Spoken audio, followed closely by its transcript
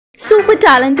Super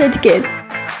Talented Kid,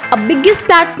 a biggest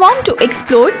platform to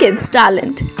explore kids'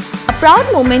 talent. A proud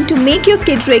moment to make your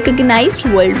kid recognized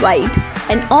worldwide.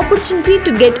 An opportunity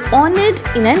to get honored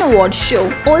in an award show.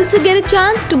 Also get a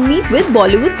chance to meet with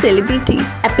Bollywood celebrity.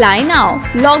 Apply now.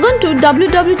 Log on to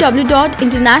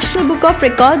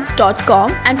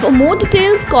www.internationalbookofrecords.com and for more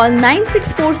details call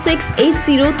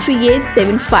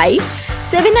 9646803875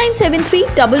 7973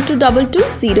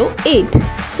 222208.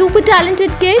 Super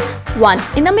Talented Kid, one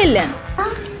in a million.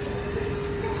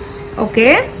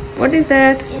 Okay, what is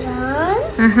that? Iran,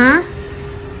 Uh-huh.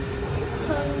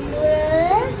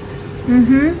 Honduras,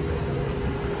 Mm-hmm.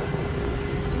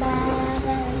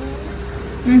 Bahrain,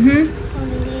 Mm-hmm.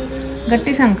 Hungary,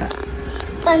 Gatti Sanka.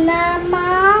 Panama,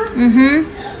 Mm-hmm.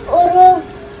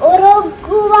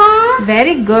 Uruguay,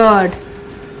 Very good.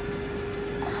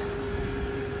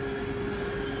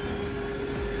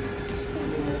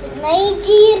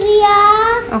 Nigeria,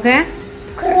 Okay.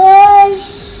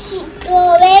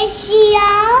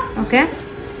 Croatia, Okay.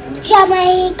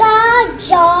 Jamaica,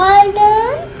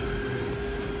 Jordan,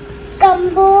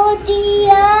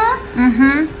 Cambodia,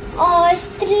 Mm-hmm.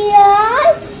 Austria,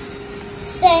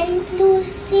 Saint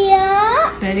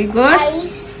Lucia, Very good.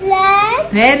 Iceland,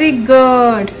 Very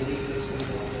good.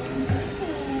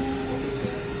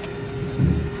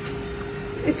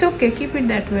 It's okay. Keep it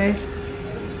that way.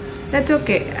 That's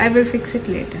okay. I will fix it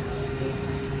later.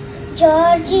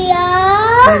 Georgia,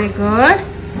 Very good.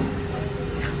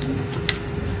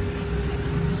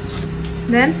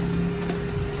 Then?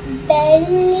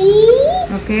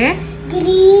 Belize, Okay.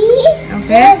 Greece, Okay.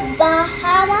 the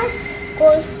Bahamas,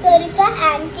 Costa Rica,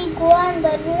 Antigua and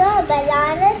Barbuda,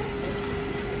 Belarus,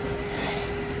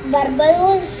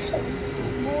 Barbados,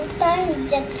 Bhutan,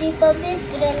 Czech Republic,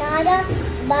 Grenada,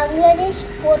 Bangladesh,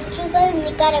 Portugal,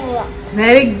 Nicaragua.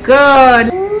 Very good.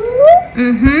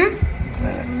 Mm-hmm.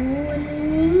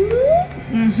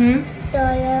 Mm-hmm.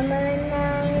 Solomon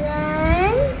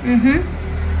Island, Mm-hmm.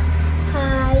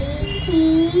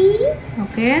 Haiti,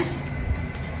 Okay.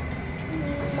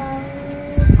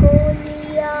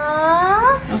 Mongolia,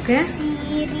 Okay.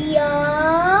 Syria,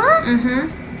 Mm-hmm.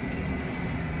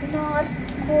 North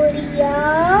Korea,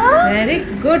 Very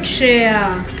good,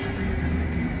 Shreya.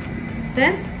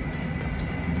 Then?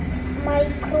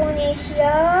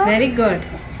 Micronesia, Very good.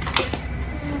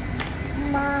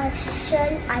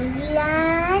 Marshall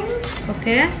Islands,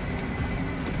 Okay.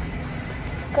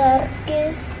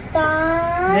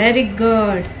 Kyrgyzstan, Very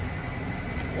good.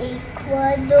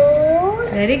 Ecuador,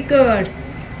 Very good.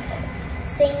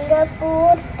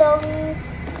 Singapore,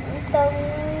 Tonga,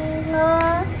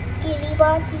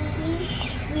 Kiribati,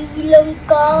 Sri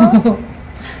Lanka,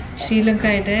 Sri Lanka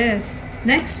it is.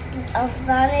 Next.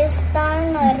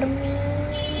 Afghanistan,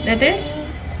 Armenia, That is?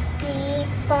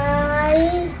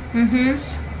 Nepal, Mm-hmm.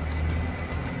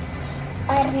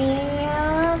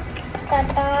 Armenia,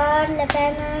 Qatar,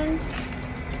 Lebanon,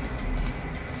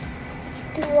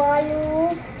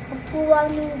 Tuvalu, Papua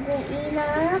New Guinea,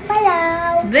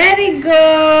 Palau. Very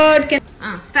good.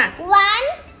 Start. 1,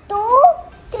 2,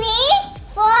 3,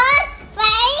 4, 5,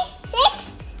 6,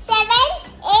 7,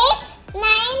 8, 9,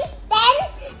 10,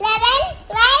 11,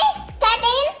 12,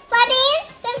 13, 14,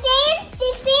 15,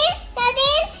 16,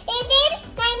 17, 18,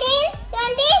 19,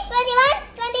 20, 21,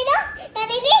 22,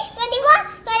 23, 24,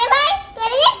 25,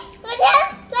 26,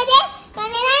 27, 28,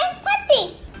 29,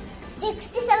 30,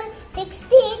 67,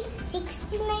 68,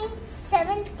 69,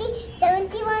 70,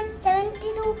 71,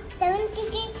 72,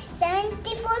 73,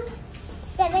 74,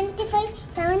 75,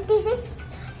 76,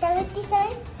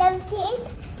 77, 78,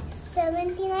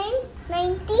 79,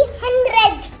 90,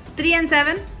 100. 3 and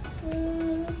 7.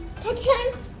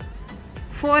 37,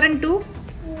 4 and 2.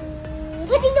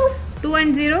 42, 2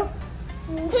 and 0.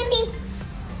 20,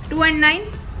 2 and 9.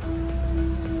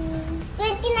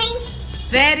 29.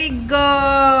 Very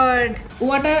good.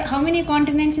 How many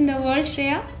continents in the world,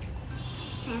 Shreya?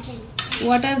 7.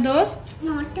 What are those?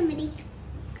 North America,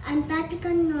 Antarctica,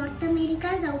 North America,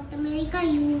 South America,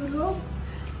 Europe,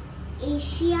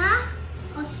 Asia,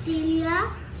 Australia,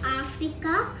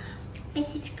 Africa,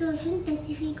 Pacific Ocean,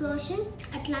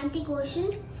 Atlantic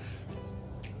Ocean,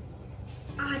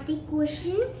 Arctic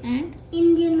Ocean, And?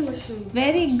 Indian Ocean.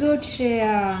 Very good,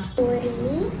 Shreya.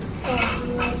 February,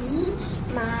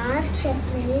 March,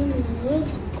 April, May,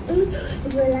 June,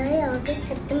 July, August,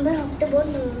 September, October,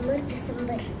 November,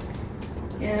 December.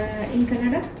 In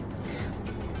Kannada?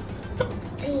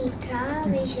 Chaitra,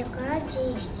 Vaishakha,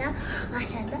 Jyeshtha,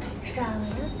 Ashada,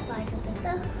 Shravana,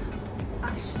 Bhadrapada,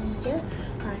 Ashwija,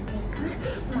 Kartika,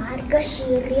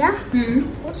 Margashirya,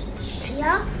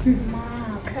 Pushya,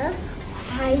 Magha,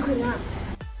 Phalguna.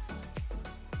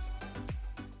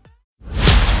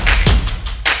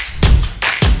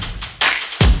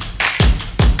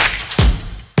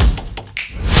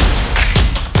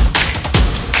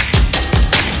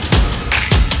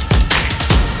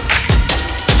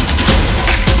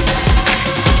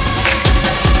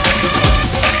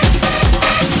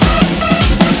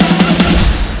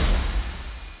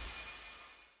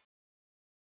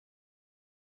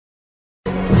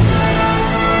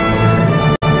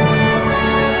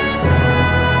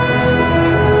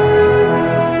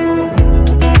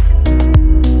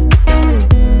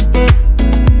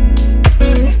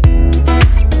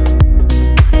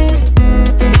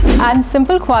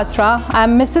 Quatra.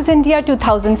 I'm Mrs. India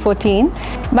 2014.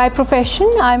 By profession,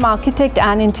 I'm architect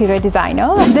and interior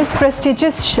designer. This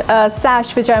prestigious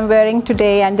sash which I'm wearing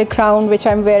today and the crown which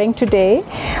I'm wearing today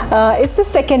is the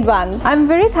second one. I'm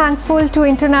very thankful to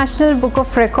International Book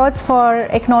of Records for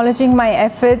acknowledging my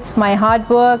efforts, my hard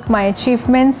work, my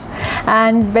achievements,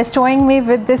 and bestowing me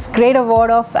with this great award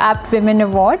of Apt Women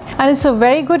Award. And it's a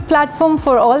very good platform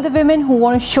for all the women who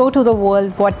want to show to the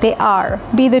world what they are.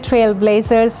 Be the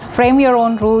trailblazers, frame your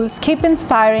own rules, keep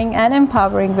inspiring and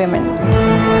empowering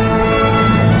women.